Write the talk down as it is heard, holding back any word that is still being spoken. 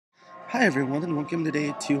Hi everyone, and welcome to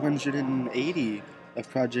day 280 of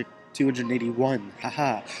Project 281,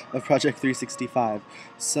 haha, of Project 365.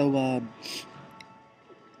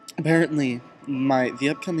 Apparently, the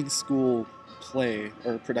upcoming school play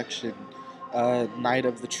or production, Night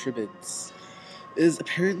of the Tribades, is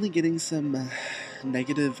apparently getting some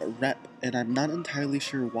negative rep, and I'm not entirely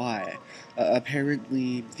sure why.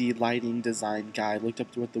 Apparently, the lighting design guy looked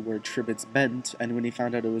up what the word Tribades meant, and when he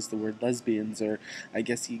found out it was the word lesbians, or I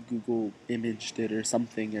guess he Google imaged it or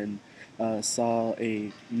something, and saw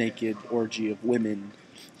a naked orgy of women,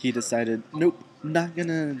 he decided, nope, not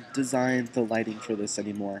gonna design the lighting for this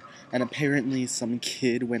anymore. And apparently some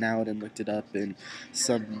kid went out and looked it up, and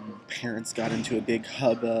some parents got into a big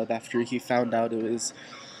hubbub after he found out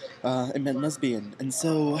it meant lesbian. And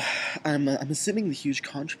so I'm assuming the huge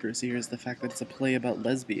controversy here is the fact that it's a play about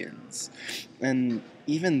lesbians. And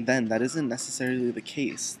even then, that isn't necessarily the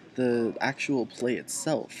case. The actual play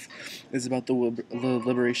itself is about the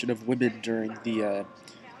liberation of women during the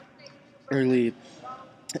early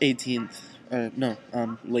 18th, no,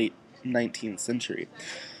 late 19th century.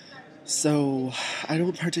 So, I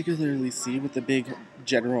don't particularly see what the big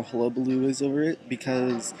general hullabaloo is over it,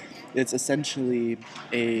 because it's essentially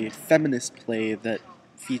a feminist play that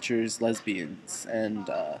features lesbians, and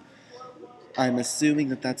I'm assuming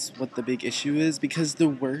that that's what the big issue is, because the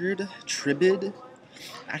word tribid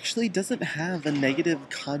actually doesn't have a negative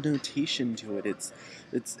connotation to it.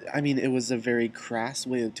 I mean, it was a very crass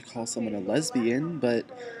way to call someone a lesbian, but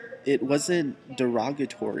it wasn't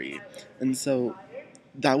derogatory, and so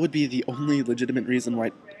that would be the only legitimate reason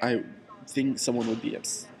why I think someone would be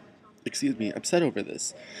upset over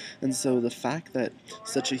this. And so the fact that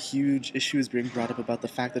such a huge issue is being brought up about the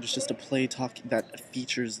fact that it's just a play talk that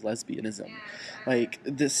features lesbianism, like,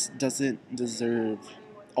 this doesn't deserve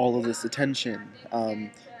all of this attention.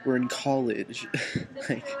 We're in college,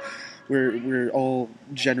 like, we're all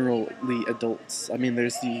generally adults. I mean,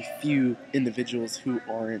 there's the few individuals who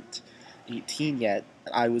aren't 18 yet.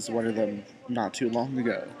 I was one of them not too long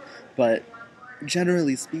ago, but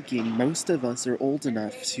generally speaking, most of us are old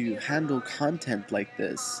enough to handle content like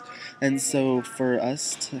this, and so for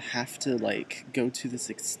us to have to, like, go to this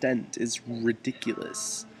extent is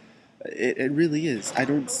ridiculous. It really is. I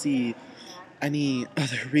don't see any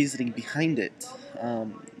other reasoning behind it.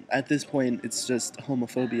 At this point, it's just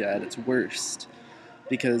homophobia at its worst,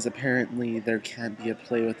 because apparently there can't be a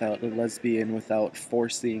play without a lesbian without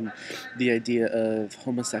forcing the idea of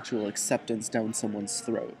homosexual acceptance down someone's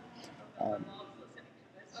throat. Um,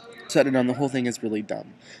 Set it on, the whole thing is really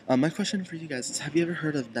dumb. My question for you guys is, have you ever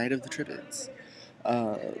heard of Night of the Tribades?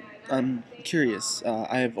 Uh, I'm curious.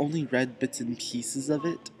 I've only read bits and pieces of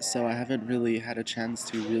it, so I haven't really had a chance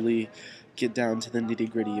to really get down to the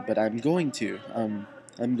nitty gritty, but I'm going to.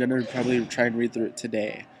 I'm gonna probably try and read through it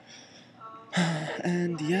today.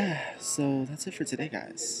 And yeah, so that's it for today,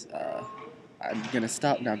 guys. I'm gonna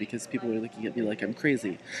stop now because people are looking at me like I'm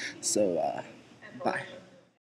crazy. So, bye.